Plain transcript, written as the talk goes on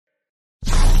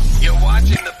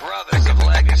watching the brothers of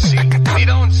legacy. We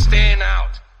don't stand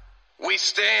out. We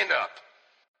stand up.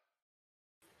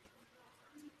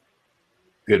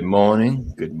 Good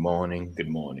morning. Good morning. Good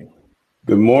morning.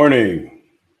 Good morning.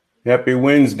 Happy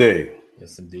Wednesday.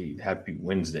 Yes, indeed. Happy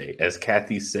Wednesday. As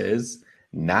Kathy says,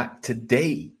 not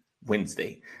today,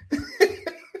 Wednesday.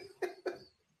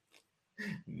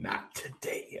 Not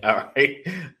today. All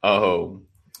right.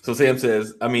 So Sam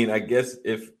says, I mean, I guess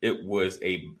if it was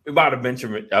about a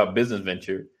business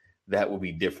venture, that would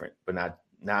be different, but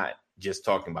not just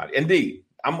talking about it. Indeed,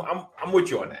 I'm with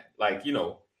you on that. Like, you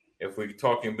know, if we're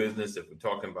talking business, if we're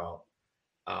talking about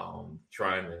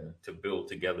trying to build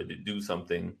together to do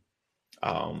something,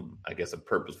 I guess a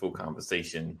purposeful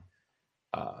conversation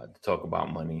to talk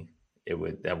about money,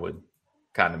 that would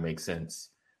kind of make sense.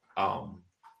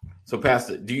 So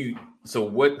Pastor,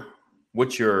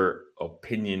 what's your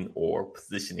opinion or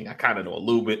positioning? I kind of know a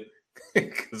little bit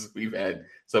because we've had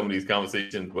some of these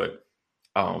conversations, but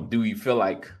do we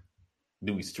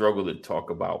struggle to talk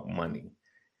about money?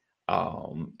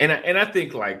 And I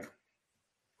think, like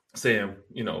Sam,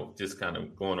 you know, just kind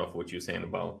of going off what you're saying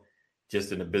about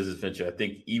just in a business venture, I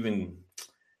think even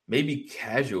maybe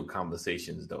casual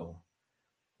conversations though,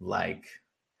 like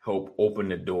help open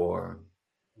the door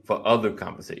for other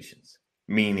conversations.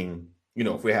 Meaning, you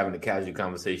know, if we're having a casual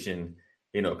conversation,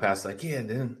 you know, Pastor's like, yeah,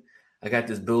 then I got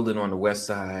this building on the west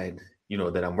side, you know,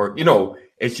 that I'm working, you know,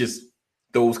 it's just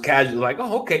those casual, like,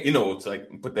 oh, okay, you know, it's like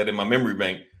put that in my memory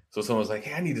bank. So someone's like,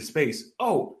 hey, I need a space.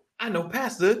 Oh, I know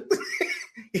Pastor.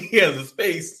 He has a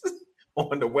space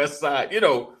on the west side, you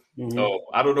know. Mm-hmm. So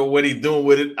I don't know what he's doing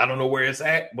with it. I don't know where it's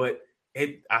at, but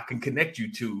I can connect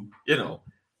you to, you know.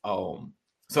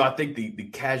 So I think the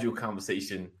casual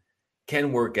conversation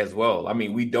can work as well. I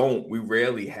mean, we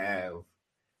rarely have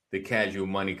the casual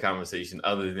money conversation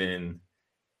other than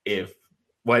it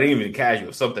ain't even casual.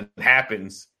 If something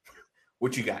happens,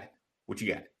 what you got? What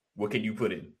you got? What can you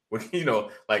put in? What, you know,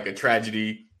 like a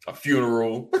tragedy, a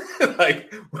funeral,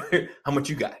 like how much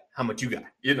you got? How much you got?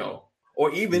 You know,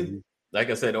 or even, like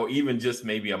I said, or even just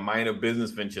maybe a minor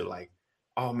business venture like,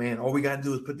 oh man, all we got to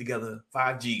do is put together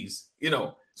 5 G's, you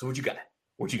know, so what you got?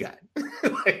 What you got?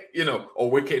 Like, you know, or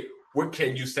what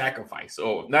can you sacrifice?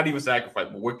 Or not even sacrifice,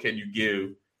 but what can you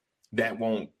give that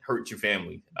won't hurt your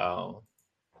family?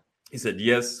 He said,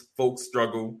 yes, folks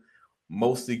struggle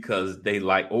mostly because they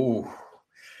like, oh,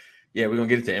 yeah, we're going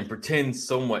to get it to and pretend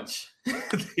so much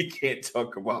they can't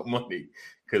talk about money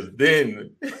because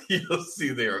then you'll see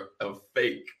they're a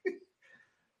fake.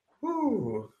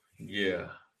 Ooh, yeah.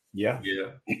 Yeah.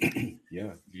 Yeah.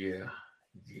 Yeah. Yeah.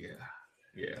 Yeah.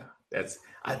 Yeah.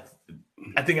 I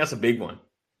think that's a big one.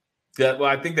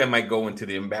 I think that might go into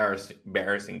the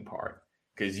embarrassing part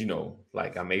because, you know,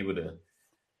 like I'm able to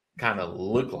kind of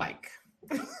look like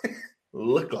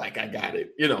I got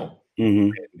it, you know,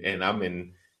 and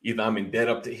either I'm in debt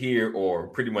up to here or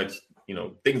pretty much, you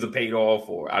know, things are paid off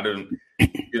or I don't,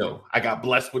 you know, I got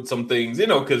blessed with some things, you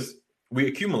know, because we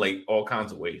accumulate all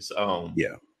kinds of ways.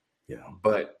 Yeah.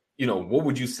 But, you know, what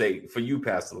would you say for you,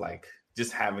 Pastor, like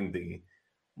just having the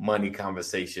money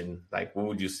conversation, like what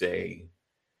would you say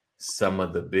some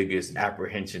of the biggest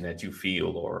apprehension that you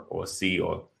feel or see,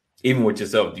 or even with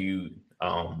yourself, do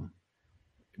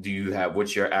you have,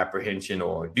 what's your apprehension,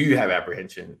 or do you have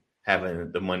apprehension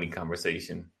having the money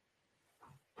conversation?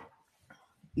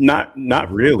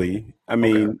 Not really. I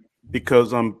mean,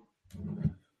 because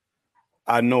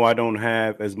I know I don't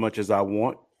have as much as I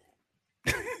want.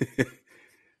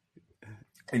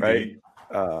 Right.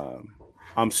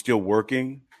 I'm still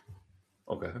working.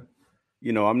 Okay.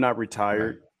 You know, I'm not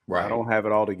retired. Right. I don't have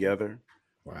it all together.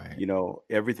 Right. You know,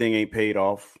 everything ain't paid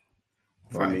off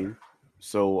for me.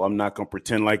 So I'm not going to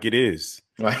pretend like it is.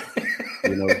 Right.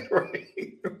 You know,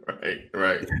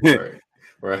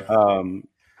 right.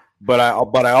 But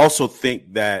I also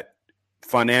think that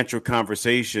financial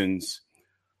conversations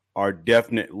are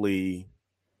definitely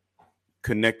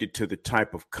connected to the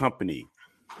type of company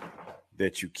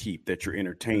that you keep, that you're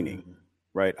entertaining,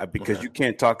 right? Because you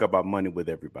can't talk about money with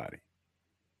everybody.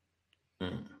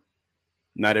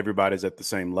 Not everybody's at the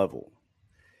same level.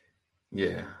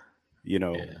 Yeah. You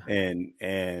know,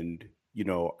 and you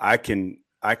know, I can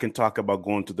talk about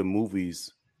going to the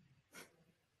movies,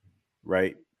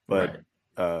 right? But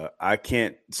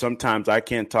sometimes I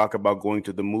can't talk about going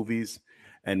to the movies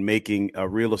and making a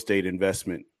real estate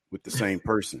investment with the same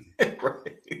person.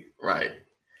 Right.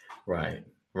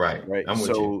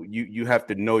 So you have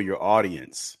to know your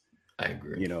audience. I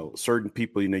agree. You know, certain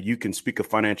people, you know, you can speak a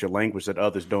financial language that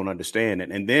others don't understand.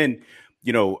 And then,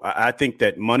 you know, I think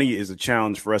that money is a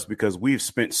challenge for us because we've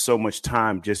spent so much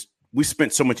time we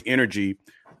spent so much energy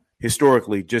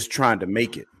historically just trying to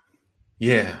make it.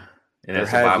 Yeah. And There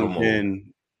that's survival hasn't mode.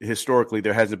 been historically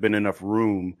there hasn't been enough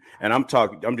room. And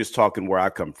I'm just talking where I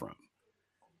come from.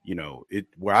 You know,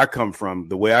 where I come from,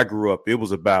 the way I grew up, it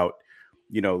was about,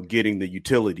 you know, getting the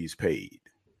utilities paid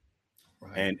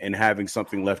and having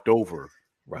something left over.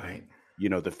 Right. You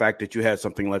know, the fact that you had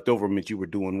something left over meant you were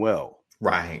doing well.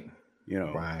 Right. You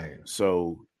know, right.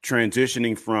 So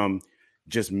transitioning from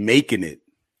just making it,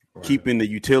 keeping the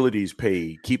utilities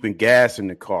paid, keeping gas in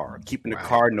the car, keeping the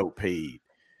car note paid.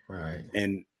 Right.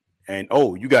 And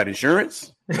oh, you got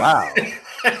insurance? Wow.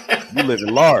 You living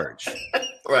large.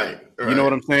 Right. You know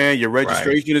what I'm saying? Your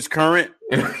registration is current.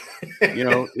 You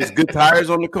know, it's good tires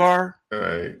on the car.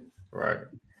 Right. Right.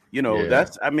 You know,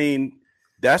 that's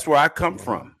where I come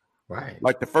from. Right.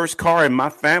 Like the first car in my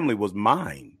family was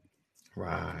mine.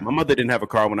 Right. My mother didn't have a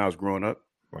car when I was growing up.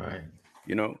 Right.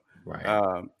 You know,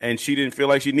 right. And she didn't feel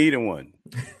like she needed one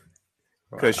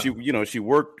because she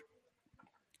worked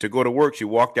to go to work. She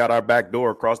walked out our back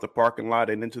door, across the parking lot,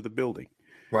 and into the building.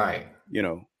 Right. You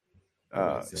know,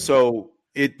 so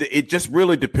it just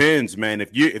really depends, man.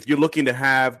 If you're looking to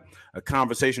have a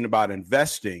conversation about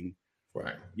investing,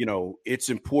 right? You know, it's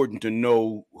important to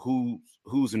know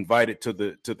who's invited to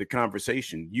the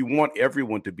conversation. You want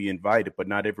everyone to be invited, but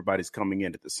not everybody's coming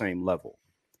in at the same level.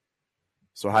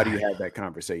 So how do you have that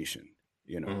conversation?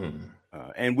 You know,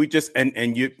 and we just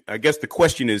and you. I guess the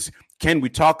question is, can we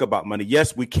talk about money?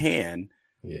 Yes, we can.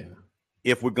 Yeah.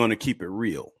 If we're going to keep it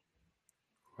real.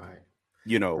 Right.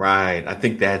 You know. Right. I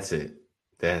think that's it.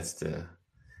 That's the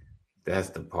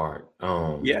part.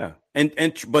 Yeah.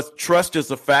 But trust is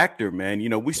a factor, man. You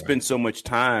know, we spend so much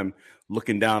time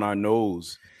looking down our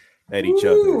nose at each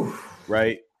other,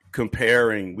 right?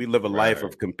 Comparing. We live a life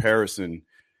of comparison,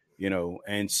 you know,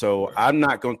 and so I'm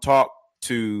not going to talk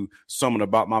to someone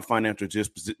about my financial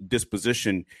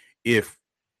disposition if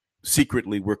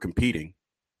secretly we're competing.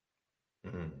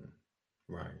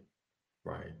 Right.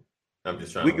 Right. I'm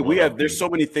just trying there's so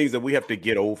many things that we have to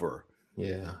get over.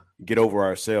 Yeah. Get over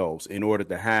ourselves in order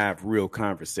to have real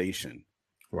conversation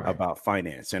about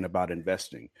finance and about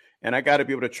investing. And I got to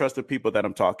be able to trust the people that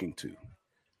I'm talking to.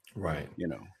 Right. You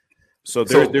know, so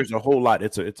there's a whole lot.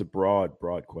 It's a broad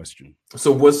question.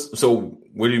 So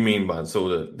what do you mean by,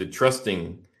 the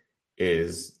trusting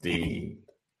is the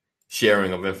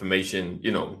sharing of information,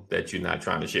 you know, that you're not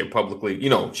trying to share publicly, you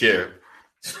know, share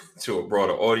to a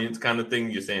broader audience kind of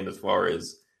thing. You're saying as far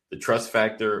as the trust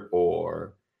factor,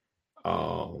 or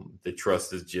the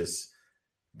trust is just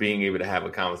being able to have a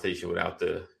conversation without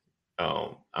the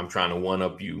I'm trying to one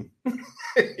up you,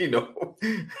 you know.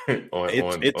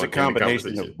 It's a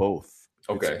combination of both.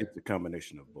 Okay, it's a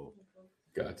combination of both.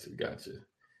 Gotcha.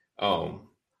 All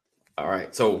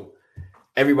right. So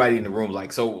everybody in the room,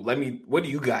 like, what do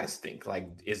you guys think? Like,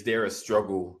 is there a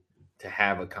struggle to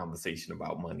have a conversation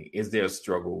about money? Is there a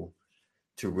struggle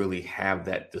to really have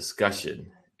that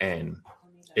discussion? And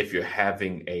if you're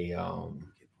having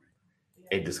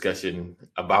a discussion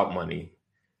about money,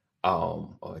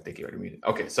 I think you already read it.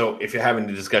 Okay, so if you're having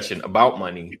a discussion about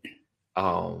money,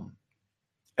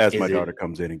 as my daughter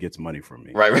comes in and gets money from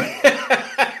me, right.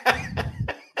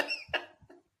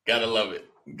 Gotta love it.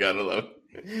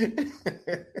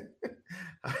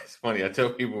 It's funny. I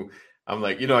tell people, I'm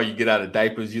like, you know, you get out of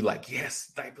diapers, you're like,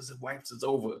 yes, diapers and wipes is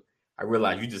over. I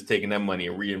realize you're just taking that money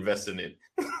and reinvesting it.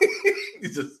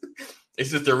 It's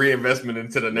just a reinvestment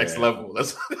into the next level.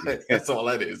 That's all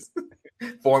that is.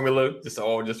 Formula, just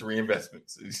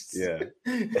reinvestments.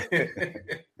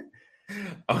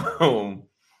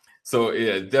 So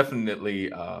yeah, definitely.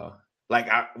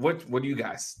 What do you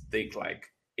guys think? Like,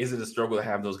 is it a struggle to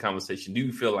have those conversations? Do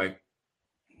you feel like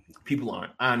people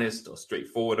aren't honest or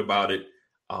straightforward about it?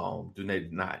 Do they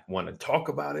not want to talk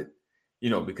about it? You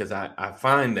know, because I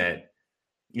find that,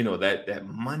 you know, that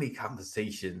money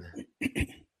conversation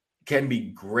can be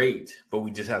great, but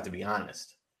we just have to be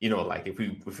honest. You know, like if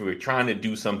we were trying to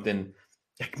do something,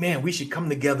 like, man, we should come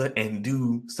together and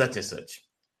do such and such,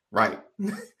 right?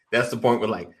 That's the point. We're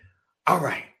like, all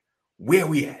right, where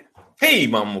we at? Hey,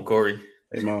 Mama Corey.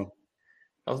 Hey, Mom.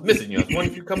 I was missing you. I was wondering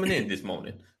if you're coming in this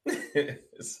morning.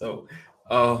 So,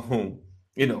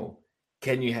 you know,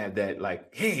 can you have that,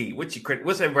 like, hey, what's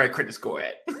everybody's credit score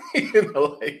at? You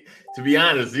know, like, to be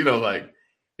honest,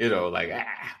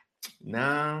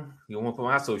 nah, you won't put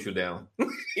my social down.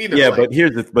 You know, yeah,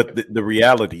 but the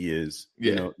reality is,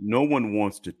 you know, no one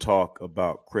wants to talk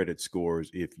about credit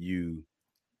scores if you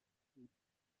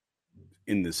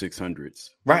in the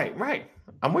 600s. Right.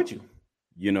 I'm with you.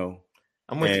 You know,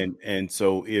 I'm with you. And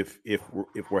so if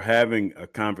we're having a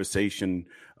conversation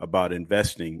about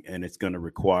investing and it's going to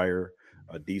require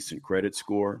a decent credit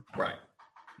score, right?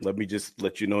 let me just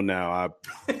let you know now.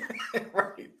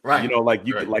 Right. You know, like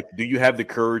do you have the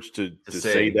courage to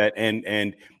say that?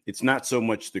 And it's not so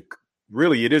much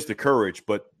really it is the courage,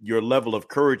 but your level of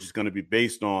courage is going to be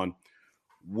based on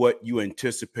what you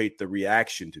anticipate the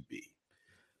reaction to be.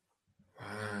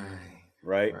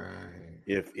 Right.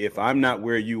 If I'm not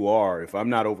where you are, if I'm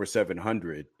not over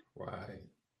 700, right.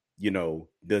 You know,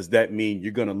 does that mean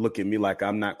you're going to look at me like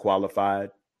I'm not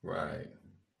qualified? Right.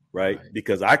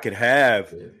 Because I could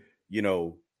have, you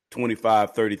know,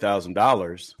 $25,000,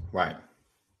 $30,000. Right.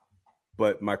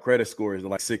 But my credit score is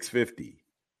like 650.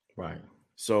 Right.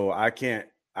 So I can't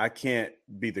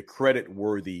be the credit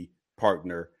worthy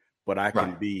partner, but I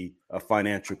can be a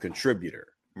financial contributor.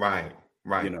 Right.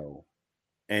 You know,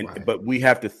 but we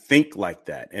have to think like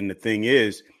that. And the thing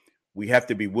is, we have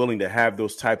to be willing to have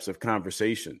those types of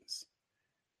conversations,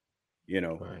 you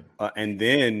know, and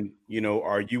then, you know,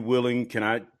 are you willing? Can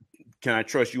I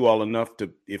trust you all enough to,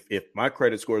 if my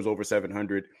credit score is over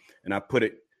 700 and I put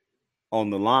it on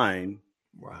the line,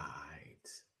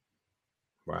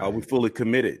 are we fully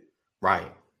committed?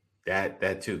 Right.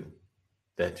 That too.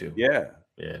 Yeah.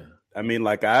 I mean,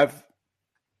 like I've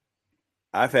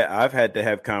had to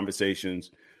have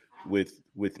conversations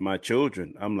with my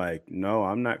children. I'm like, no,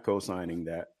 I'm not co-signing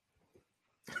that.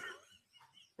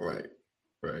 Right.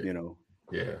 You know.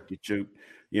 Yeah.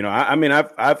 You know, I mean,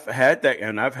 I've had that,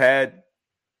 and I've had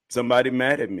somebody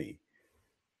mad at me,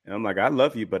 and I'm like, I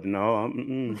love you, but no,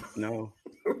 no,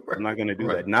 I'm not going to do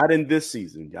that. Not in this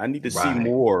season. I need to see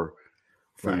more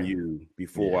from you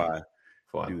before I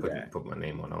put my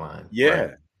name on the line.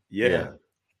 Yeah.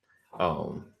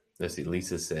 Let's see.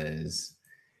 Lisa says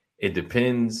it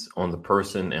depends on the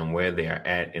person and where they are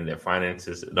at in their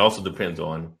finances. It also depends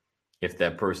on if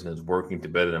that person is working to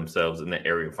better themselves in the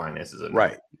area of finances. Or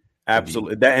right. Not.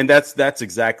 Absolutely. That's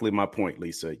exactly my point,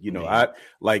 Lisa. You know, I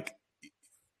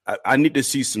need to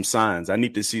see some signs. I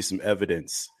need to see some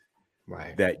evidence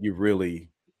that you're really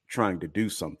trying to do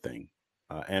something.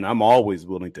 And I'm always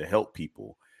willing to help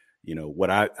people. You know,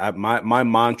 what my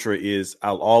mantra is,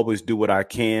 I'll always do what I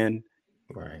can.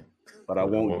 Right. But I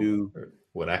won't do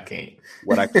what I can't.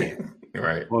 Right. I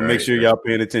want to make sure y'all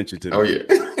paying attention to me. Oh yeah.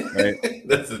 Right.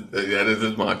 That is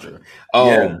his mantra.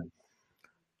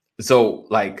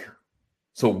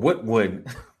 So what would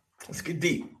let's get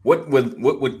deep. What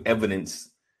would evidence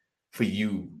for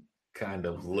you kind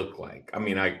of look like? I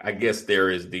mean, I guess there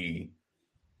is the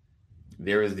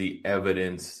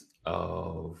evidence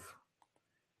of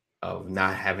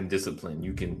not having discipline.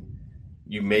 You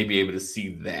may be able to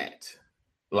see that.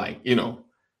 Like, you know,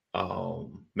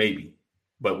 maybe,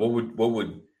 but what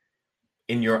would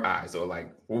in your eyes, or like,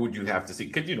 what would you have to see?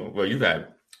 Because, you know, well, you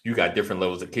got different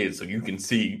levels of kids, so you can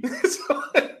see.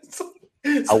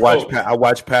 I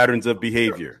watch patterns of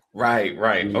behavior. Right.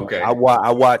 You know, okay. I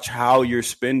watch how you're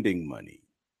spending money.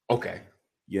 Okay.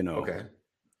 You know. Okay.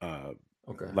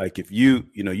 Okay. Like if you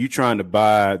trying to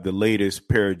buy the latest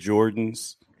pair of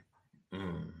Jordans,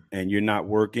 and you're not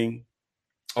working.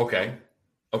 Okay,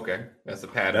 that's a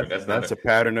pattern. That's a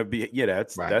pattern of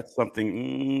that's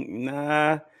something.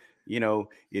 Nah, you know,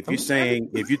 if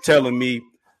you're telling me,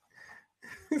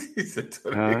 she's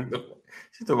talking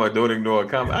about don't ignore a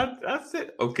comment. I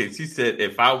said okay. She said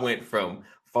if I went from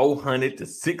 400 to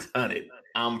 600,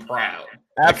 I'm proud.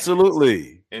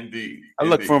 Absolutely, indeed. I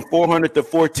look from 400 to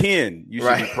 410. You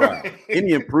should be proud.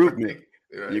 Any improvement.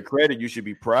 Your credit, you should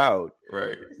be proud.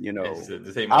 Right. You know,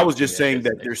 I was just saying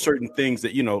that there's certain things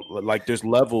that, you know, like there's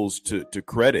levels to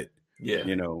credit. Yeah.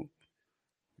 You know,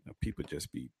 people just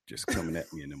coming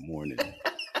at me in the morning.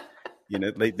 You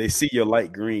know, they see your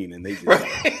light green and they just.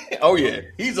 Oh yeah,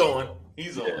 he's on.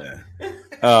 You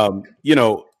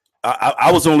know,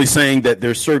 I was only saying that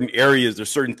there's certain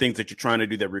things that you're trying to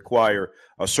do that require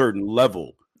a certain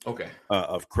level.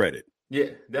 Of credit.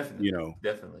 Yeah, definitely. You know,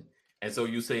 definitely. And so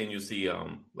you see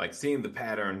like seeing the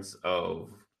patterns of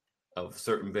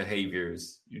certain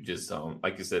behaviors. You just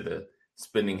like you said, the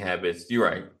spending habits. You're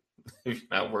right. If you're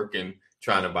not working,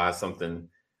 trying to buy something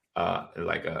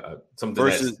like something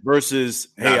versus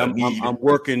hey, I'm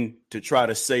working to try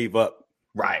to save up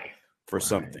for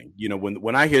something. You know,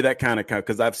 when I hear that kind of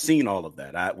because I've seen all of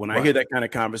that. I hear that kind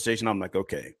of conversation, I'm like,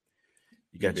 okay,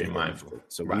 you got to be mindful.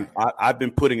 So I've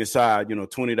been putting aside, you know,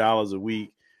 $20 a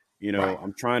week. You know,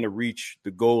 I'm trying to reach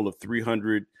the goal of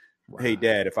 300. Hey,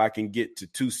 Dad, if I can get to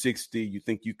 260, you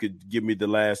think you could give me the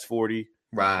last 40?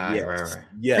 Right.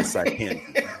 Yes, I can.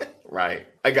 Right.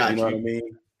 I got you. You know what I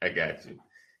mean? I got you.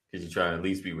 Because you're trying to at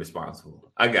least be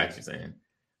responsible. I got you, Sam.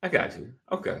 I got you.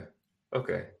 Okay.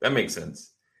 That makes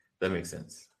sense.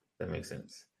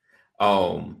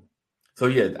 So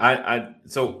yeah,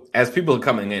 so as people are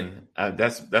coming in,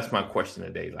 that's my question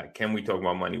today. Like, can we talk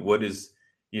about money? What is,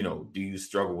 do you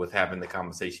struggle with having the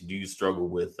conversation? Do you struggle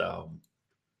with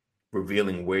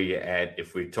revealing where you're at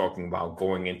if we're talking about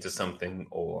going into something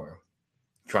or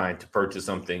trying to purchase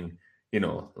something?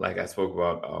 Like I spoke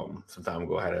about some time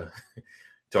ago, I had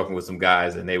talking with some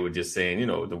guys, and they were just saying,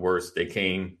 the worst. They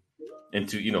came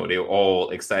into, they were all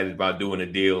excited about doing a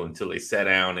deal until they sat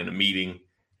down in a meeting,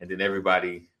 and then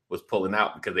everybody was pulling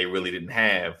out because they really didn't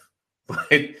have. But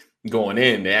going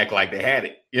in, they act like they had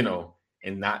it,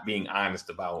 and not being honest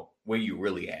about where you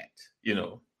really at,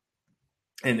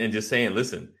 and just saying,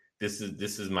 listen, this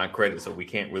is my credit, so we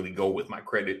can't really go with my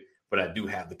credit, but I do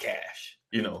have the cash,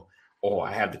 or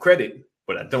I have the credit,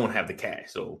 but I don't have the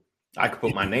cash, so I could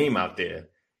put my name out there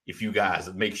if you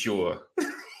guys make sure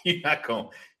you're not gonna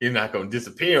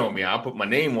disappear on me. I'll put my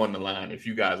name on the line if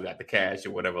you guys got the cash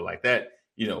or whatever like that.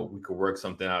 We could work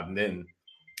something out, and then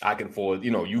I can afford,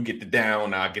 you get the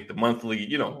down, I'll get the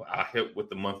monthly, I'll hit with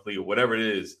the monthly or whatever it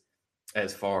is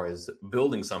as far as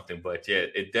building something. But yeah,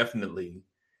 it definitely,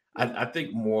 I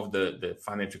think more of the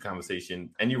financial conversation,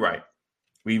 and you're right.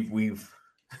 We've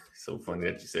so funny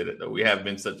that you said it though. We have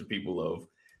been such a people of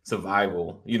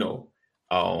survival,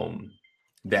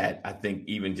 that I think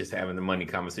even just having the money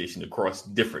conversation across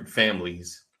different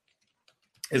families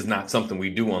is not something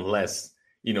we do unless,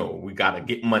 we got to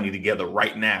get money together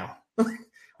right now.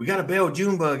 We got to bail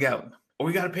Junebug out, or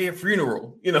we got to pay a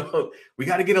funeral. We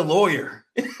got to get a lawyer.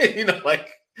 Like,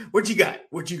 what you got?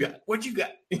 What you got? What you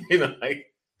got? Like,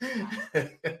 I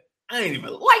ain't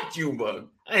even like Junebug.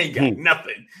 I ain't got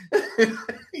nothing.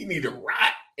 You need to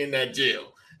rot in that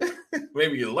jail.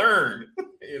 Maybe you learn.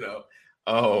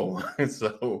 Oh,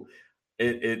 so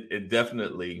it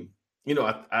definitely,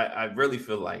 I really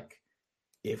feel like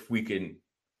if we can,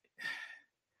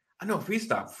 I know if we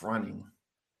stop fronting,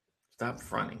 and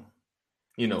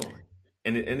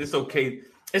it's okay.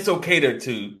 It's okay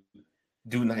to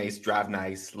do nice, drive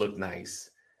nice, look nice.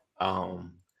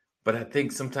 But I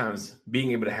think sometimes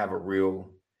being able to have a real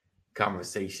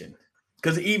conversation,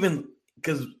 because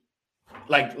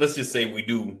like, let's just say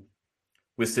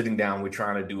we're sitting down, we're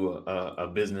trying to do a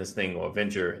business thing or a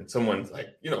venture, and someone's like,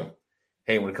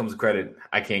 hey, when it comes to credit,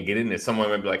 I can't get in there. Someone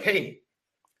might be like, hey,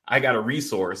 I got a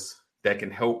resource that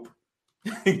can help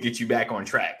get you back on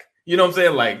track. You know what I'm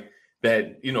saying? Like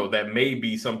that, that may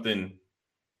be something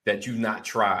that you've not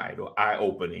tried, or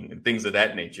eye-opening and things of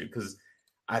that nature. Because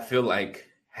I feel like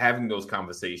having those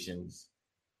conversations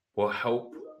will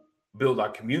help build our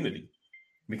community.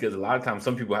 Because a lot of times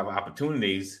some people have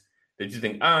opportunities that you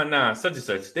think, nah, such and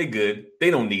such, they good. They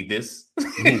don't need this.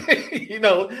 Like,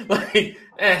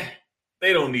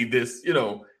 they don't need this.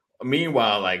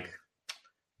 Meanwhile, like,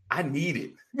 I need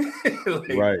it.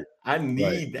 Like, right. I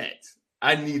need that.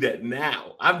 I need that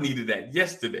now. I've needed that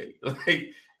yesterday.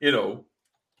 Like,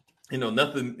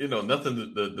 nothing.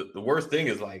 The worst thing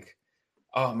is like,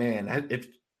 oh man,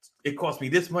 it cost me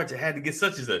this much. I had to get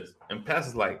such and such. And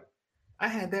Pastor's like, I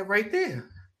had that right there.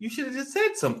 You should have just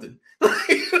said something.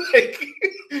 Like,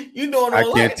 all I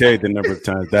can't tell you the number of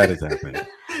times that has happened.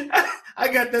 I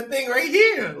got that thing right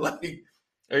here. Like,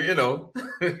 I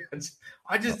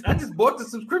just bought the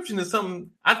subscription to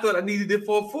something. I thought I needed it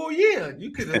for a full year.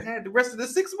 You could have had the rest of the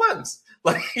 6 months.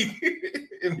 Like,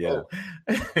 Yeah.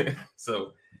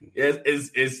 So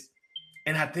it's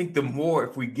and I think the more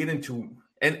if we get into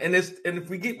and if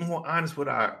we get more honest with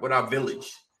our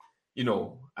village,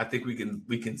 I think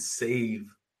we can save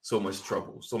so much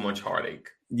trouble, so much heartache.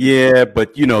 Yeah,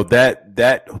 but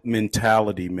that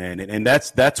mentality, man, and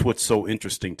that's what's so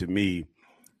interesting to me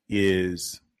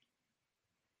is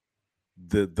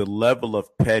the level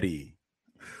of petty.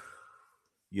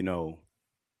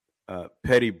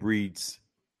 Petty breeds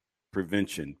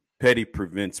prevention. Petty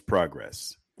prevents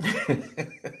progress.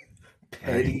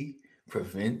 Petty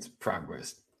prevents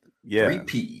progress. Yeah. 3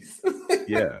 P's.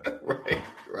 Yeah. Right.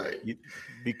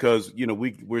 Because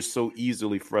we're so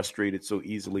easily frustrated, so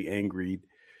easily angry.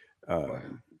 Right.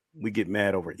 We get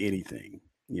mad over anything.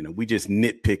 We just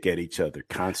nitpick at each other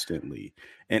constantly,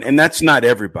 and that's not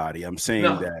everybody. I'm saying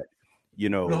that.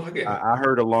 I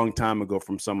heard a long time ago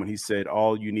from someone. He said,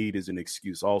 "All you need is an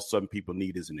excuse. All some people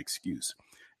need is an excuse."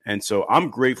 And so I'm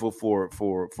grateful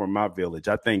for my village.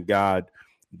 I thank God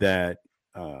that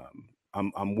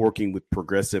I'm working with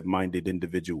progressive minded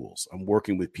individuals. I'm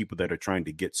working with people that are trying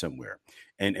to get somewhere.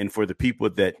 And for the people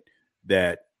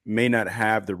that may not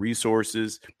have the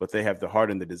resources, but they have the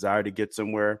heart and the desire to get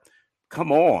somewhere,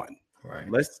 come on. Right.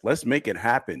 Let's make it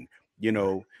happen.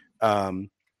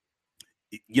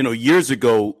 Years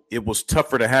ago, it was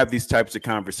tougher to have these types of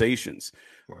conversations.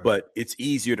 but it's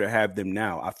easier to have them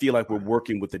now. I feel like we're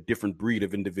working with a different breed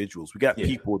of individuals. We got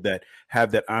people that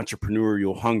have that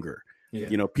entrepreneurial hunger. Yeah.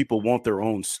 You know, people want their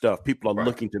own stuff. People are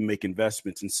looking to make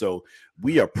investments. And so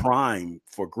we are primed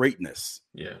for greatness.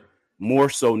 Yeah. More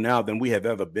so now than we have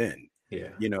ever been. Yeah.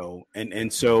 You know,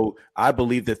 and so I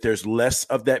believe that there's less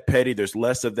of that petty, there's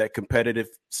less of that competitive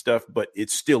stuff, but it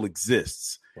still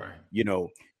exists. Right. You know,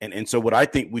 and so what I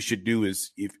think we should do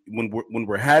is when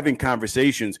we're having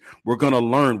conversations, we're going to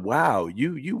learn, wow,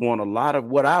 you want a lot of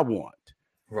what I want.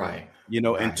 Right. You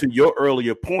know, and to your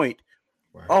earlier point,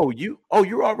 right.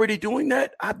 You're already doing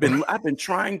that. I've been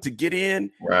trying to get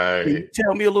in. Right. Can you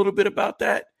tell me a little bit about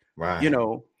that? Right. You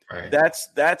know,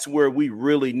 that's where we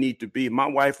really need to be. My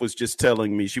wife was just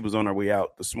telling me, she was on her way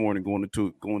out this morning going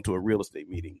to a real estate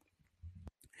meeting.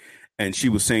 And she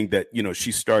was saying that, you know,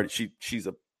 she's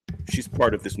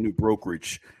part of this new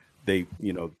brokerage. They,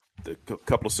 you know, the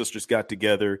couple of sisters got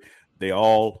together. They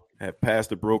all have passed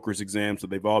the broker's exam. So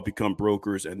they've all become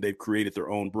brokers and they've created their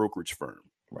own brokerage firm.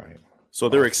 Right. So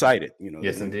they're excited, you know,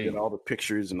 yes, indeed. Get all the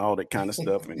pictures and all that kind of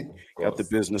stuff and got the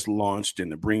business launched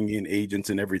and bringing in agents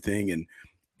and everything.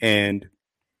 And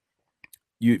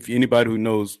if anybody who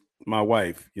knows my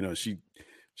wife, you know, she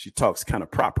talks kind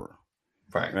of proper.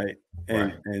 Right.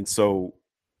 And so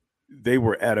they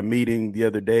were at a meeting the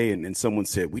other day and someone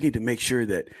said, we need to make sure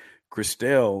that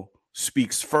Christelle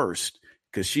speaks first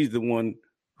because she's the one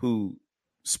who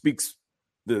speaks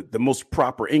the most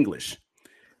proper English.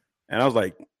 And I was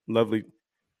like, lovely,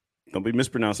 don't be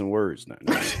mispronouncing words.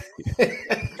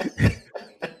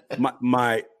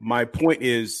 My point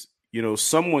is, you know,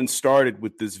 someone started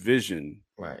with this vision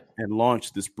and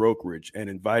launched this brokerage and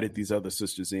invited these other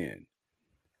sisters in.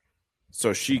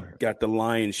 So she got the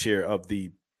lion's share of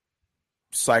the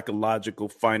psychological,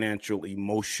 financial,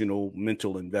 emotional,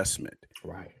 mental investment.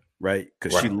 Right.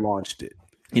 Because she launched it.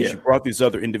 Yeah. She brought these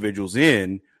other individuals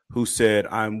in who said,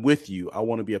 I'm with you. I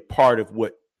want to be a part of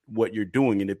what you're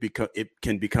doing. And it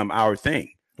can become our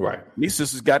thing. Right. These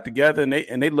sisters got together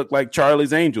and they look like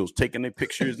Charlie's Angels taking their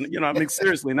pictures. And, you know, I mean,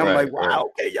 seriously. And I'm like, wow,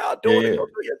 okay, y'all doing it. Go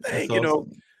do your thing, that's you know.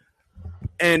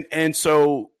 Awesome. And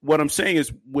so what I'm saying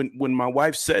is when my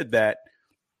wife said that,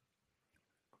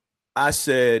 I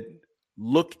said,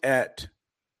 look at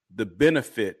the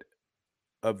benefit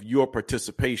of your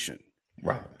participation.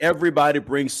 Right. Everybody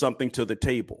brings something to the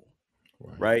table.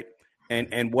 Right.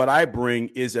 And what I bring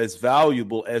is as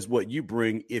valuable as what you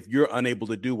bring if you're unable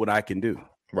to do what I can do.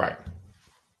 Right.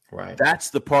 Right. That's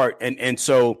the part. And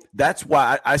so that's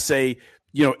why I say,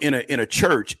 you know, in a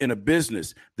church, in a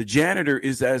business, the janitor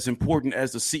is as important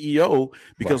as the CEO,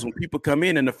 because when people come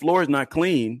in and the floor is not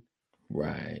clean,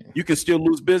 you can still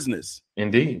lose business.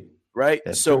 Indeed. Right.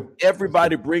 That's so true.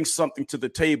 Everybody brings something to the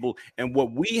table. And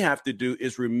what we have to do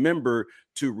is remember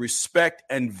to respect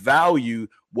and value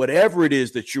whatever it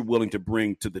is that you're willing to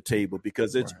bring to the table,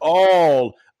 because it's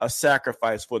all a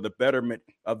sacrifice for the betterment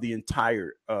of the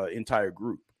entire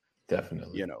group.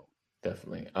 Definitely. You know,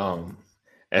 definitely.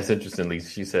 That's interestingly,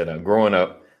 she said, growing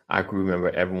up, I can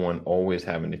remember everyone always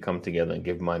having to come together and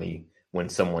give money when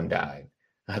someone died.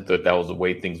 I thought that was the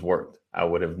way things worked.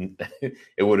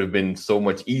 It would have been so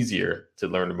much easier to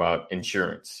learn about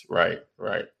insurance. Right.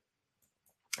 Right.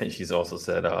 And she's also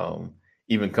said,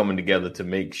 even coming together to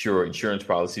make sure insurance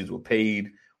policies were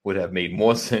paid would have made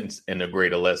more sense and a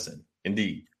greater lesson.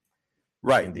 Indeed.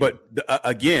 Right. Indeed. But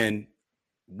again,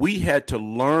 we had to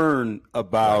learn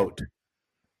about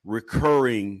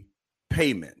recurring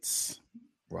payments.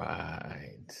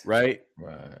 Right. Right.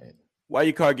 Right. Why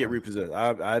your car get repossessed?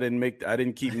 I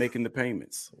didn't keep making the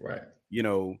payments. Right. You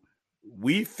know,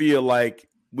 we feel like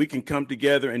we can come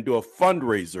together and do a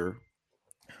fundraiser.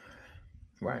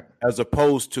 Right. As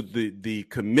opposed to the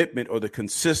commitment or the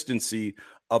consistency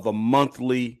of a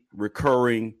monthly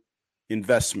recurring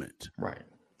investment. Right.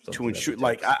 To ensure,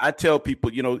 like I tell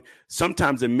people, you know,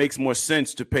 sometimes it makes more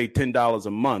sense to pay $10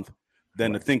 a month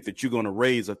than to think that you're going to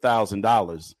raise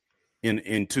 $1,000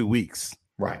 in 2 weeks.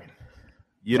 Right.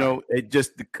 You know, it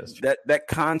just that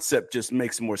concept just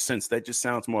makes more sense. That just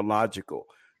sounds more logical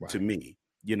to me,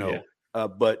 you know. Yeah.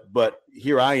 But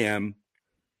here I am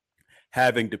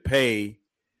having to pay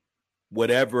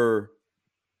whatever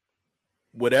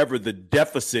the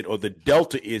deficit or the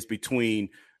delta is between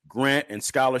grant and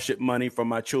scholarship money for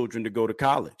my children to go to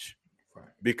college,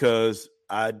 because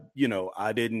I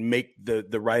didn't make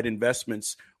the right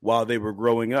investments while they were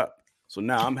growing up. So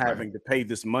now I'm having to pay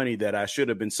this money that I should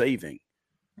have been saving.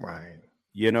 Right.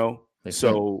 You know,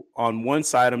 so on one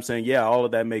side, I'm saying, yeah, all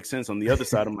of that makes sense. On the other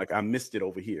side, I'm like, I missed it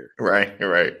over here. Right.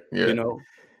 Right. Yeah. You know,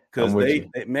 because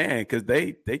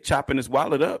they chopping his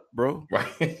wallet up, bro.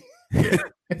 Right.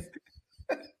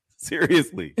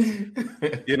 Seriously,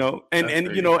 you know,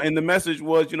 and you know, and the message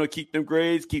was, you know, keep them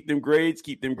grades.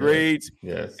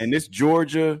 Yes. And this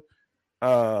Georgia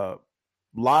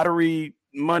lottery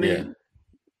money,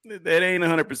 that ain't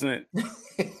 100%.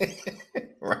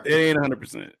 Right. It ain't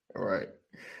 100%. Right.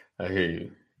 I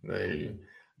hear you.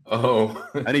 Oh,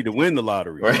 I need to win the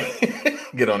lottery. Right.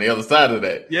 Get on the other side of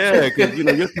that. Yeah, because you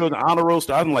know you're still the honor roll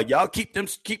star. I'm like, y'all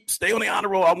stay on the honor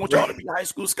roll. I want y'all to be high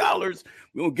school scholars.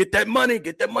 We're gonna get that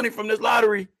money from this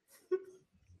lottery.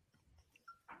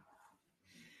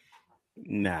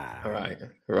 Nah. Right.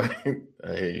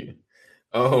 I hear you.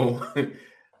 Oh,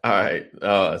 all right.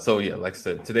 So yeah, like I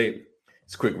said, today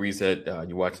it's a quick reset.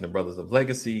 You're watching the Brothers of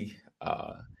Legacy.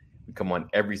 We come on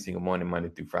every single morning, Monday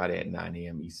through Friday at 9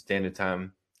 a.m. Eastern Standard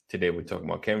Time. Today we're talking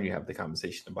about, can we have the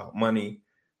conversation about money,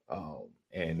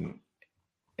 and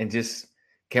just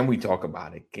can we talk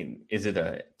about it? Is it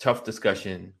a tough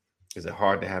discussion? Is it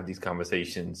hard to have these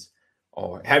conversations,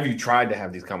 or have you tried to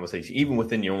have these conversations even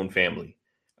within your own family,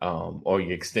 or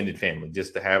your extended family,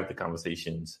 just to have the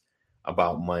conversations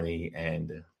about money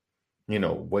and, you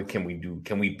know, what can we do?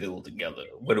 Can we build together?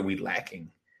 What are we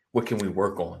lacking? What can we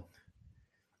work on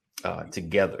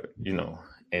together? You know,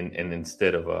 and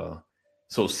instead of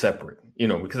so separate, you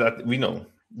know, because we know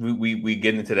we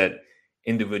get into that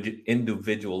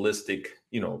individualistic,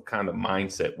 you know, kind of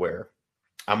mindset where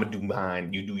I'm gonna do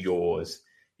mine, you do yours,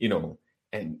 you know,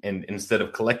 and instead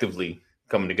of collectively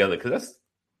coming together, because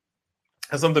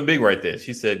that's something big right there.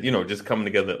 She said, you know, just coming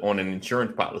together on an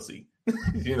insurance policy,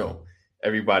 you know,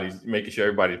 everybody's making sure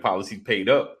everybody's policy's paid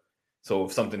up. So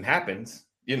if something happens,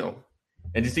 you know,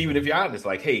 and just even if you're honest,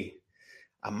 like, hey,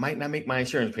 I might not make my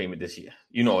insurance payment this year,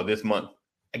 you know, or this month.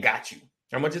 I got you.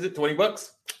 How much is it? $20?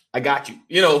 I got you.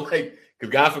 You know, like,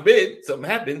 because God forbid something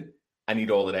happened, I need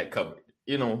all of that covered.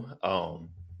 You know,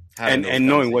 and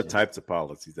knowing what types of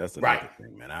policies. That's another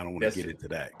thing, man. I don't want to get into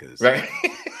that because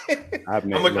I'm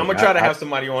gonna try to have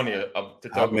somebody on here to talk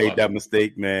about. I've made that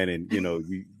mistake, man, and you know,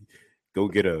 you go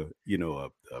get a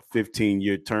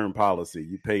 15-year term policy.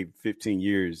 You pay 15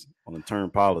 years on a term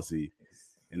policy,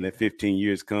 and that 15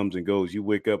 years comes and goes. You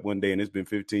wake up one day and it's been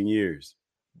 15 years.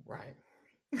 Right.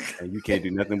 And you can't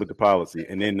do nothing with the policy.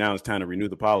 And then now it's time to renew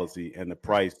the policy and the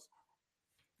price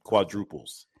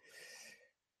quadruples.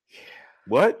 Yeah.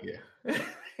 What? Yeah.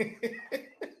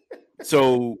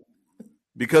 So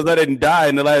because I didn't die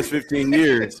in the last 15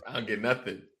 years, I don't get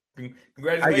nothing.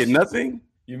 Congratulations. I get nothing?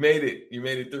 You made it. You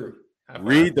made it through.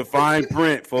 Read the fine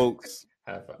print, folks.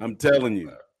 I'm telling you.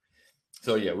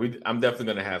 So yeah, I'm definitely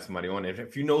gonna have somebody on.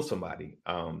 If you know somebody,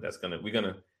 we're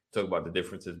gonna talk about the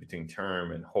differences between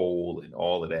term and whole and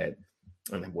all of that,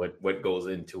 and what goes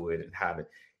into it, and how to,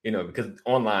 you know, because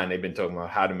online they've been talking about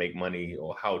how to make money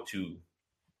or how to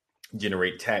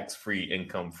generate tax-free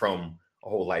income from a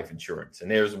whole life insurance,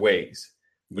 and there's ways.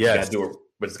 But you gotta do it,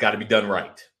 but it's got to be done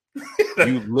right.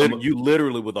 You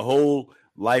literally, with a whole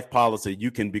life policy,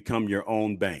 you can become your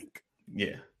own bank.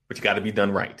 Yeah, but you got to be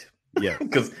done right. Yeah,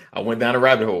 because I went down a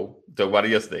rabbit hole. Talked about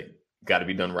it yesterday. Got to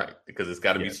be done right because it's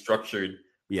got to be structured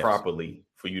properly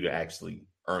for you to actually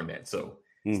earn that. So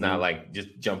it's not like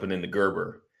just jumping into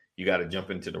Gerber. You got to jump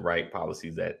into the right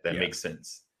policies that make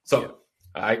sense. So,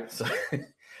 all right. So,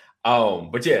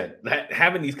 but yeah,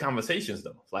 having these conversations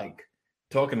though, like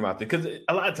talking about it, because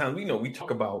a lot of times we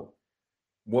talk about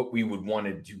what we would want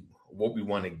to do, what we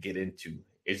want to get into.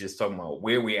 It's just talking about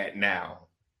where we at now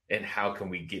and how can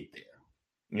we get there.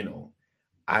 You know,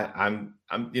 I'm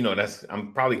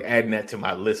probably adding that to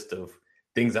my list of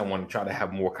things I want to try to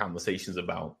have more conversations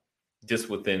about, just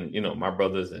within, you know, my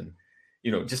brothers, and,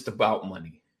 you know, just about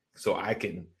money, so I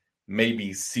can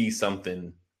maybe see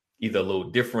something either a little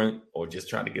different or just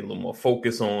trying to get a little more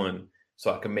focus on,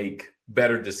 so I can make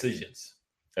better decisions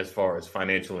as far as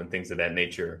financial and things of that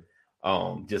nature.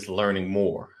 Just learning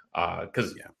more,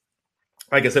 because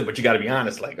like I said, but you got to be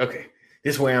honest. Like, okay,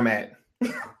 this is where I'm at.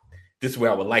 This is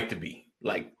where I would like to be.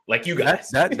 Like you guys.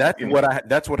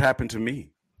 That's what happened to me.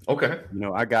 Okay. You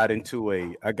know,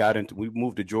 we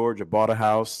moved to Georgia, bought a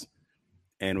house,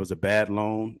 and it was a bad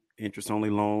loan, interest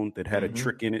only loan that had a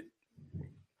trick in it.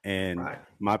 And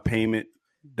my payment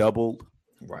doubled.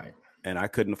 Right. And I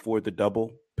couldn't afford the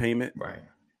double payment. Right.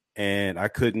 And I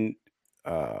couldn't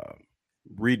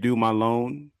redo my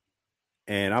loan.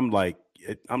 And I'm like,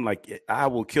 I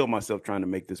will kill myself trying to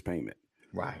make this payment.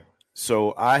 Right.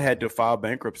 So I had to file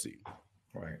bankruptcy.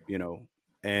 Right. You know,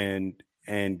 and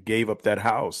gave up that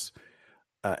house,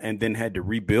 and then had to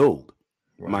rebuild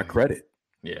my credit.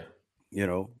 Yeah. You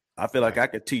know, I feel like I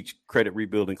could teach credit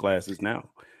rebuilding classes now.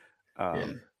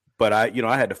 But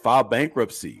I had to file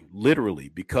bankruptcy literally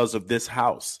because of this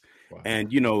house. Wow.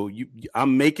 And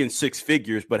I'm making six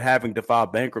figures, but having to file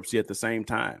bankruptcy at the same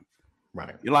time.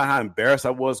 Right. You know how embarrassed I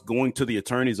was going to the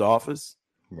attorney's office.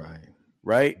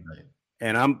 Right.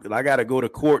 And I got to go to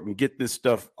court and get this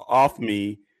stuff off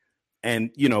me.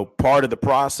 And part of the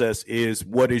process is,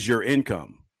 what is your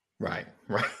income? Right.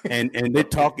 And they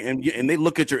talk and they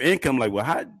look at your income like, well,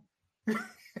 how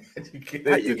you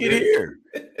get here?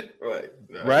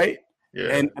 Right. Yeah.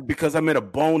 And because I made a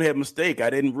bonehead mistake, I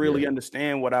didn't really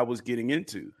understand what I was getting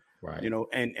into. Right.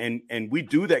 And we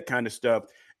do that kind of stuff,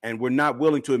 and we're not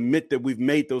willing to admit that we've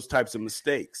made those types of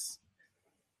mistakes.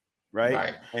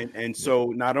 Right. And so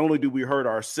not only do we hurt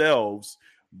ourselves,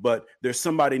 but there's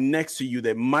somebody next to you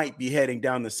that might be heading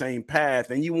down the same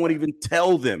path, and you won't even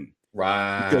tell them.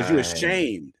 Right. Because you're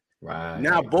ashamed. Right.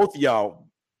 Now both of y'all,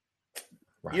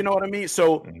 you know what I mean?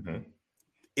 So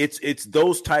it's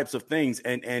those types of things.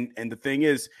 And the thing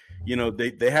is,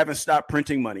 they haven't stopped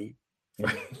printing money.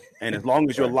 And as long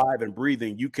as you're alive and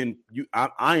breathing,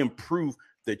 I am proof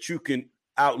that you can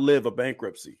outlive a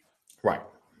bankruptcy. Right.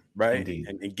 Indeed.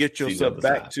 And get yourself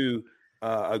back to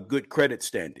a good credit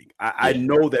standing. I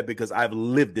know that because I've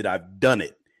lived it. I've done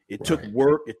it. It took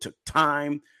work. It took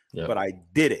time, but I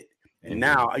did it. And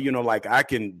now, I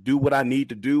can do what I need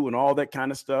to do and all that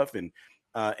kind of stuff.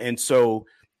 And so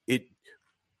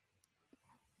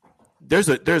there's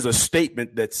a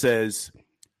statement that says,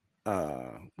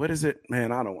 what is it,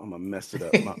 man? I'm gonna mess it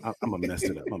up. I'm gonna mess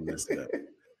it up.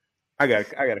 I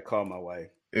gotta call my wife.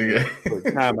 Yeah.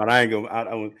 Time out. I ain't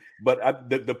gonna. But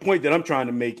the point that I'm trying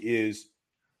to make is,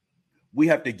 we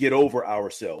have to get over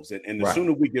ourselves, and the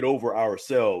sooner we get over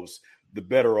ourselves, the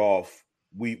better off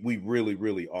we really,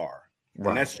 really are.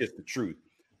 And that's just the truth.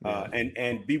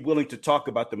 And be willing to talk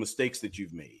about the mistakes that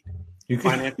you've made,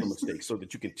 financial mistakes, so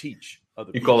that you can teach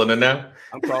other people. You calling it now?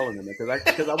 I'm calling it because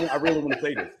I really want to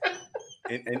say this.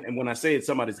 And when I say it,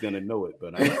 somebody's going to know it,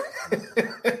 but I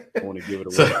want to give it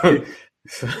away.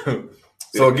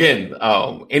 So again,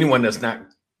 anyone that's not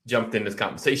jumped in this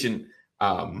conversation,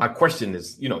 my question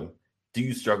is, do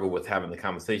you struggle with having the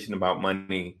conversation about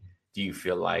money? Do you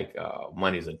feel like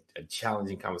money is a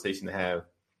challenging conversation to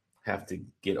have to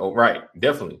get over? Right.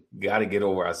 Definitely. Got to get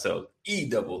over ourselves.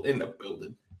 E-double in the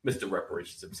building. Mr.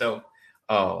 Reparations himself.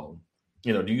 Do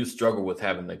you struggle with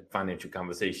having the financial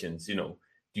conversations? Do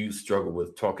you struggle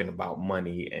with talking about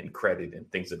money and credit and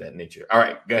things of that nature? All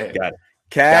right. Go ahead. Got it.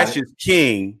 Cash is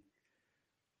king,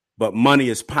 but money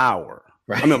is power.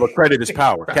 Right. But credit is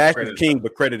power. Cash is king,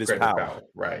 but credit is power.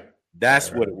 Right.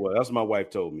 That's what it was. That's what my wife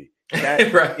told me.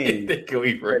 Right.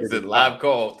 We said live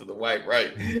call to the wife.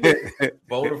 Right.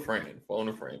 Phone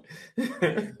a friend.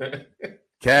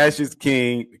 Cash is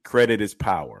king. Credit is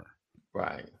power.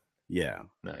 Right. Yeah.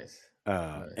 Nice.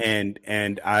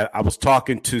 And I was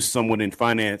talking to someone in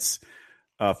finance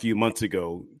a few months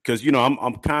ago, because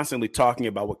I'm constantly talking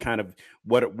about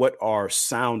what are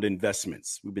sound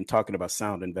investments. We've been talking about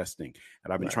sound investing,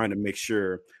 and I've been trying to make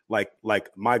sure, like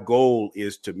my goal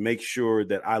is to make sure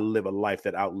that I live a life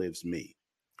that outlives me.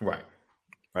 Right.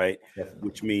 Definitely.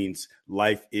 Which means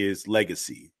life is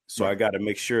legacy. So I got to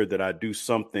make sure that I do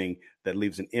something that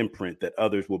leaves an imprint that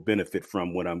others will benefit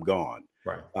from when I'm gone.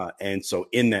 Right. And so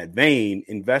in that vein,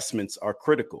 investments are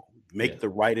critical. Make the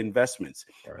right investments.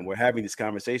 Right. And we're having these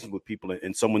conversations with people.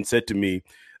 And someone said to me,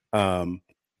 that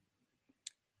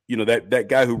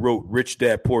guy who wrote Rich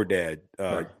Dad, Poor Dad,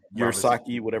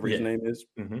 Kiyosaki, whatever his name is,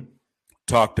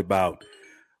 talked about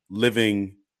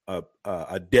living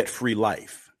a debt-free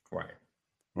life.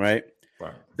 Right.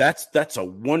 That's a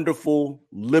wonderful,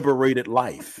 liberated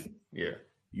life. Yeah.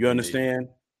 You understand?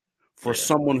 For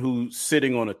someone who's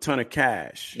sitting on a ton of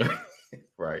cash.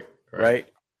 Right.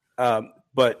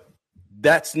 But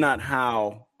that's not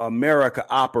how America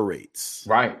operates.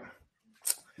 Right.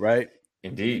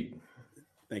 Indeed.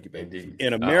 Thank you, baby. Indeed.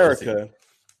 In America,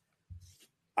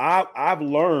 I've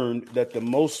learned that the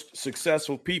most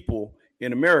successful people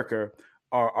in America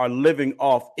are living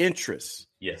off interest.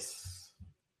 Yes.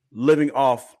 Living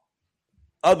off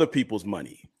other people's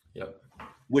money. Yep.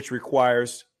 Which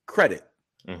requires credit.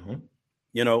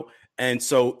 And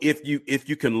so if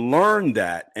you can learn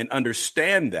that and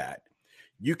understand that,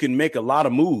 you can make a lot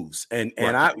of moves. And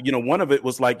I, one of it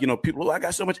was like, people, I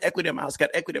got so much equity in my house, got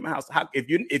equity in my house. How, if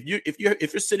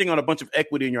you're sitting on a bunch of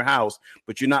equity in your house,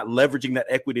 but you're not leveraging that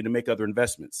equity to make other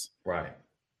investments, right,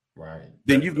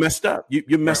 then you've messed up.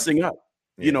 You're messing up,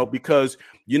 because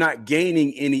you're not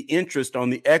gaining any interest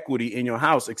on the equity in your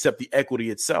house except the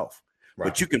equity itself. Right.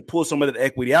 But you can pull some of that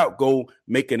equity out, go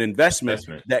make an investment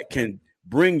that can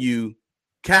bring you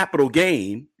capital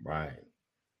gain. Right.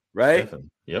 right? Definitely.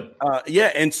 Yep.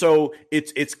 Yeah, and so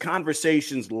it's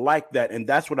conversations like that, and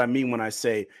that's what I mean when I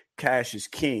say cash is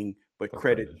king, but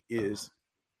credit is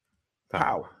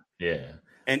power. Yeah.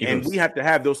 And we have to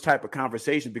have those type of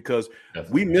conversations because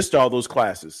Definitely. we missed all those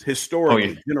classes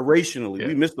historically, generationally.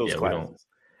 We missed those classes,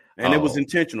 and it was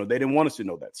intentional. They didn't want us to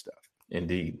know that stuff.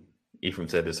 Indeed. Ephraim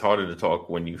said it's harder to talk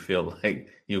when you feel like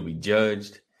you'll be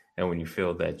judged and when you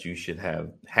feel that you should have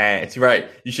had,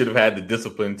 you should have had the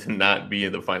discipline to not be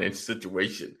in the financial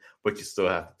situation, but you still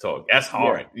have to talk. That's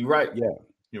hard. You're right. Yeah.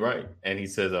 You're right. And he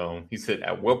said,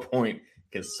 at what point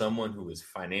can someone who is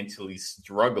financially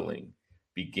struggling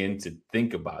begin to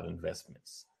think about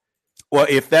investments? Well,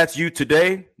 if that's you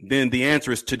today, then the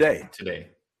answer is today. Today.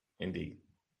 Indeed.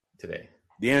 Today.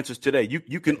 The answer is today.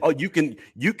 You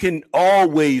can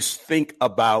always think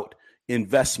about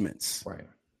investments. Right.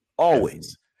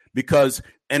 Always. Because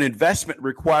an investment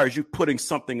requires you putting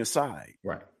something aside.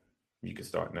 Right. You can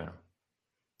start now.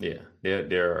 Yeah.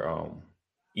 They're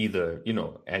either,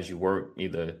 as you work,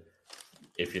 either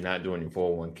if you're not doing your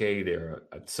 401k, there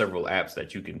are several apps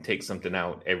that you can take something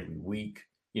out every week,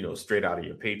 straight out of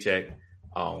your paycheck.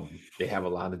 They have a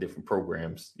lot of different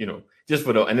programs, just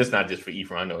for and it's not just for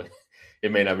Ephraim. I know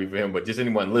it may not be for him, but just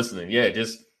anyone listening. Yeah,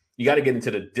 you got to get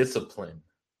into the discipline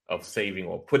of saving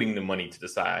or putting the money to the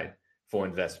side for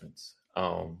investments.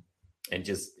 And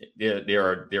just there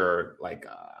are like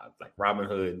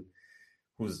Robinhood,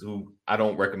 who I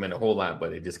don't recommend a whole lot,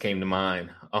 but it just came to mind.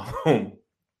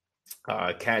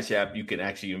 Cash App, you can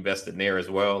actually invest in there as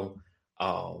well.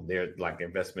 They're like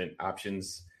investment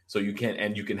options, so you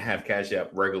can have Cash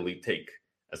App regularly take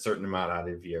a certain amount out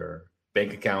of your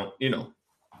bank account,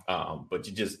 but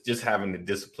you just having the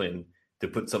discipline to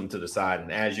put something to the side,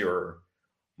 and as your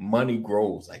money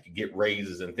grows, like you get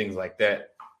raises and things like that,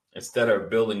 instead of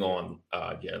building on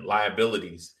your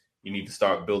liabilities, you need to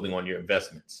start building on your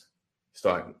investments.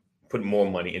 Start putting more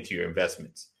money into your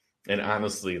investments. And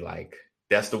honestly, like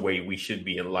that's the way we should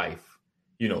be in life,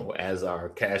 as our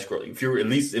cash grows. If you're at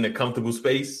least in a comfortable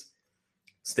space,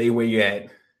 stay where you're at,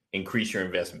 increase your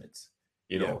investments,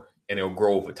 and it'll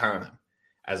grow over time,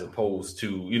 as opposed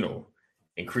to,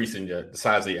 increasing the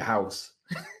size of your house,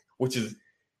 which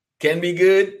can be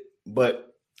good,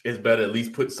 but it's better at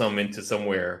least put some into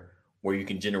somewhere where you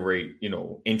can generate,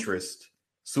 interest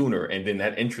sooner. And then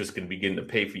that interest can begin to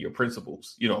pay for your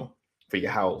principals, for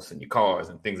your house and your cars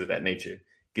and things of that nature.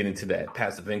 Get into that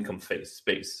passive income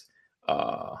space.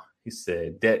 He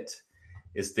said debt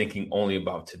is thinking only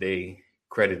about today.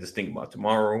 Credit is thinking about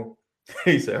tomorrow.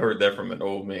 He said, I heard that from an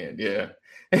old man. Yeah.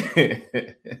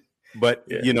 But,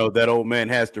 that old man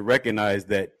has to recognize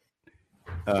that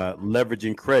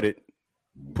leveraging credit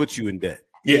puts you in debt.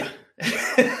 Yeah.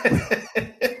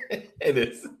 It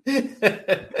is.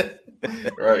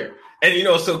 Right. And,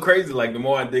 it's so crazy. Like the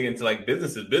more I dig into like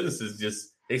businesses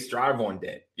just, they strive on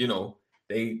debt.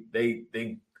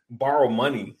 They borrow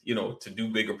money, to do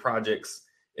bigger projects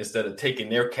instead of taking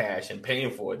their cash and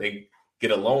paying for it. They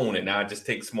get a loan, and now I just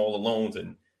take smaller loans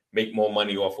and make more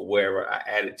money off of wherever I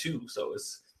add it to. So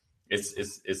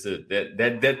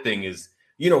that debt thing is,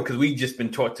 because we've just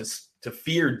been taught to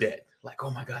fear debt. Like,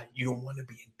 oh my God, you don't want to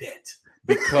be in debt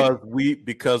because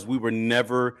we were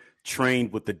never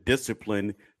trained with the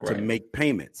discipline to make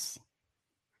payments.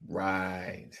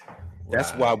 Right.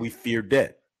 That's why we fear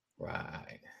debt.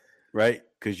 Right.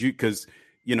 Because you could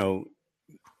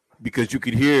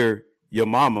hear your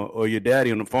mama or your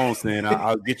daddy on the phone saying,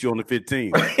 I'll get you on the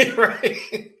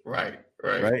 15th.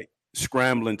 Right.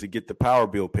 Scrambling to get the power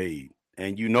bill paid.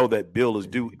 And that bill is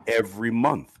due every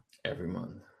month.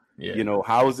 Yeah.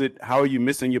 How are you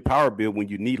missing your power bill when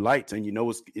you need lights and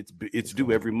it's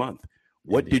due every month?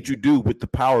 What did you do with the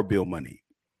power bill money?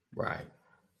 Right.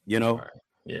 Yeah.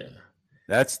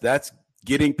 That's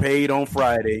getting paid on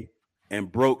Friday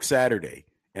and broke Saturday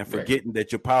and forgetting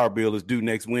that your power bill is due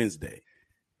next Wednesday.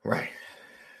 Right.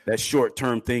 That's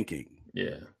short-term thinking.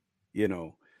 Yeah.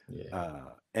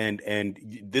 And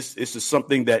this is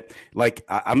something that like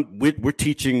we've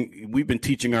been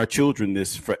teaching our children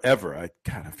this forever. I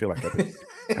kind of feel like I've been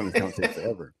having this conversation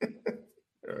forever.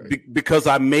 Because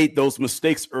I made those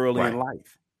mistakes early in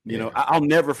life. I'll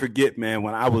never forget, man,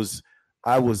 when I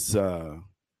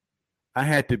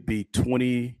had to be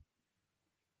 20,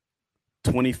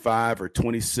 25 or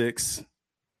 26,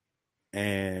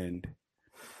 and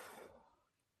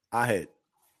I had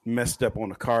messed up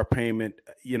on a car payment,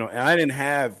 and I didn't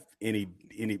have any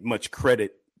much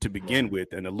credit to begin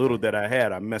with, and the little that I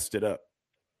had, I messed it up.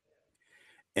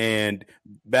 And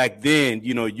back then,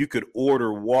 you could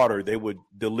order water. They would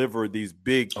deliver these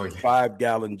big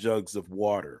 5-gallon jugs of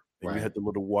water. And you had the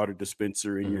little water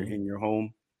dispenser in your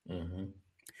home.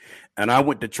 and I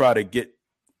went to try to get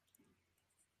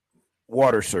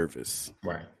water service.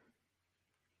 Right.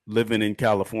 Living in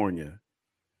California,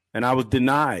 and I was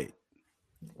denied.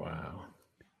 Wow.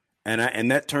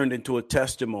 And that turned into a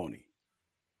testimony.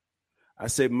 I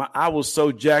said, I was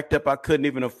so jacked up I couldn't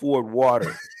even afford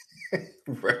water.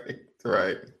 Right.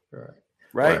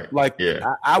 Like,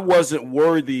 yeah. I wasn't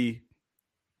worthy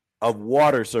of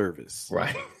water service.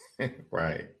 Right.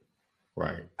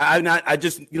 I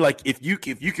just like if you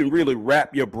can really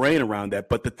wrap your brain around that.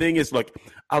 But the thing is, like,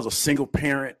 I was a single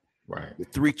parent, right, with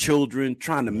 3 children,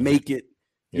 trying to make it.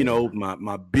 Yeah. You know,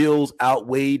 my bills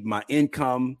outweighed my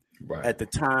income at the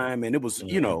time, and it was,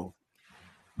 you know,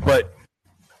 but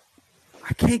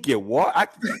I can't get water.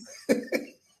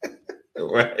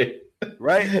 Right.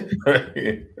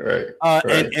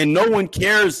 And no one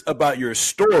cares about your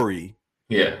story.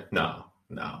 Yeah, no.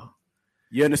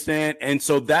 You understand? And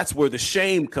so that's where the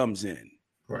shame comes in.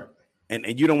 Right.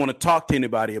 And you don't want to talk to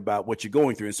anybody about what you're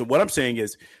going through. And so what I'm saying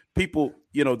is, people,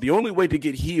 you know, the only way to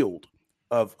get healed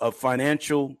of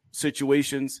financial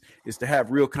situations is to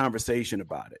have real conversation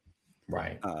about it.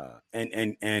 Right.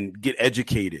 And get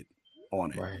educated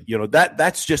on it. Right. You know,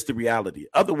 that's just the reality.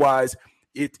 Otherwise,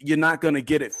 you're not going to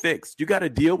get it fixed. You got to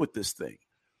deal with this thing,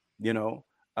 you know.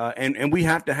 And we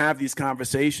have to have these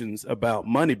conversations about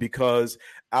money because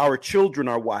our children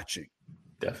are watching.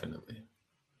 Definitely.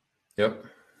 Yep.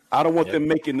 I don't want them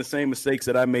making the same mistakes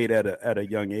that I made at a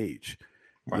young age.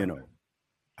 Right. You know,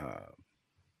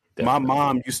 my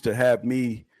mom used to have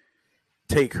me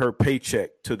take her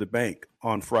paycheck to the bank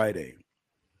on Friday.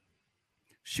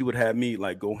 She would have me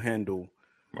like go handle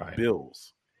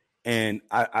bills. And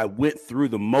I went through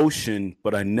the motion,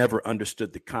 but I never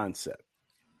understood the concept.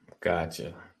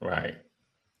 Gotcha. Right.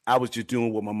 I was just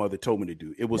doing what my mother told me to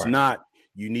do. It was not,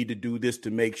 you need to do this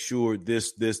to make sure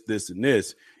this, and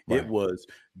this. Right. It was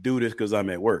do this because I'm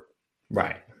at work.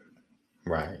 Right.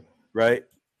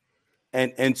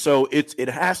 And so it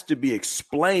has to be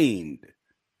explained.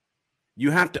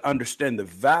 You have to understand the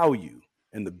value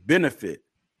and the benefit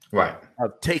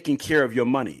of taking care of your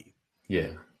money. Yeah.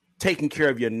 Taking care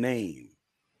of your name.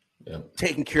 Yeah.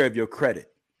 Taking care of your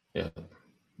credit. Yeah.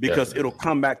 Because it'll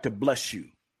come back to bless you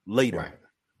later. Right.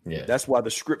 Yeah. That's why the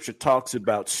scripture talks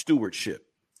about stewardship.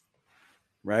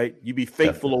 Right? You be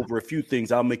faithful over a few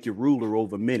things, I'll make you ruler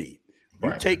over many.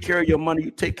 You take care of your money,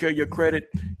 you take care of your credit,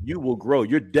 you will grow.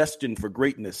 You're destined for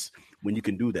greatness when you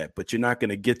can do that. But you're not going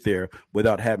to get there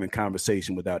without having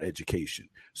conversation, without education.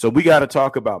 So we got to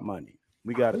talk about money.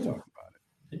 We got to talk about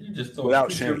it. Did you just throw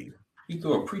without shame. You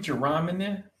threw a preacher rhyme in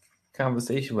there?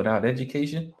 Conversation without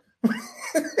education?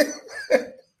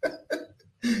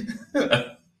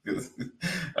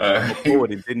 Before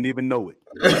it didn't even know it.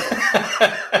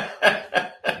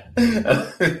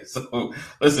 So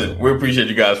listen, we appreciate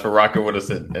you guys for rocking with us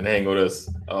and hanging with us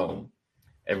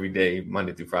every day,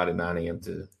 Monday through Friday, 9 a.m.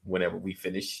 to whenever we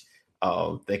finish.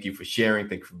 Thank you for sharing.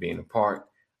 Thank you for being a part.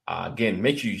 Again,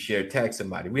 make sure you share, tag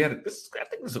somebody. I think this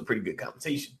was a pretty good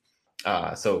conversation.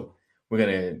 So we're going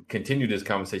to continue this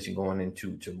conversation going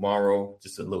into tomorrow,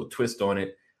 just a little twist on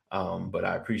it. But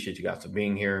I appreciate you guys for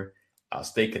being here.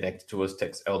 Stay connected to us.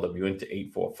 Text LWN to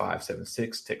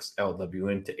 84576. Text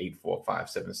LWN to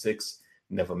 84576.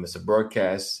 Never miss a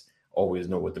broadcast. Always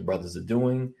know what the brothers are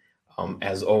doing.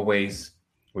 As always,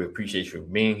 we appreciate you for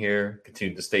being here.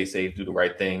 Continue to stay safe. Do the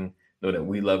right thing. Know that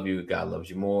we love you. God loves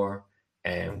you more.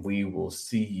 And we will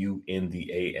see you in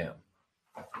the AM.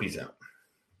 Peace out.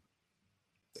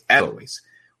 As always,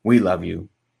 we love you.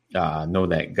 Know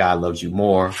that God loves you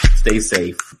more. Stay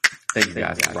safe. Thank you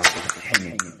guys for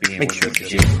hanging, being with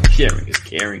us. Sharing is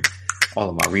caring. All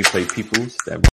of my replay peoples that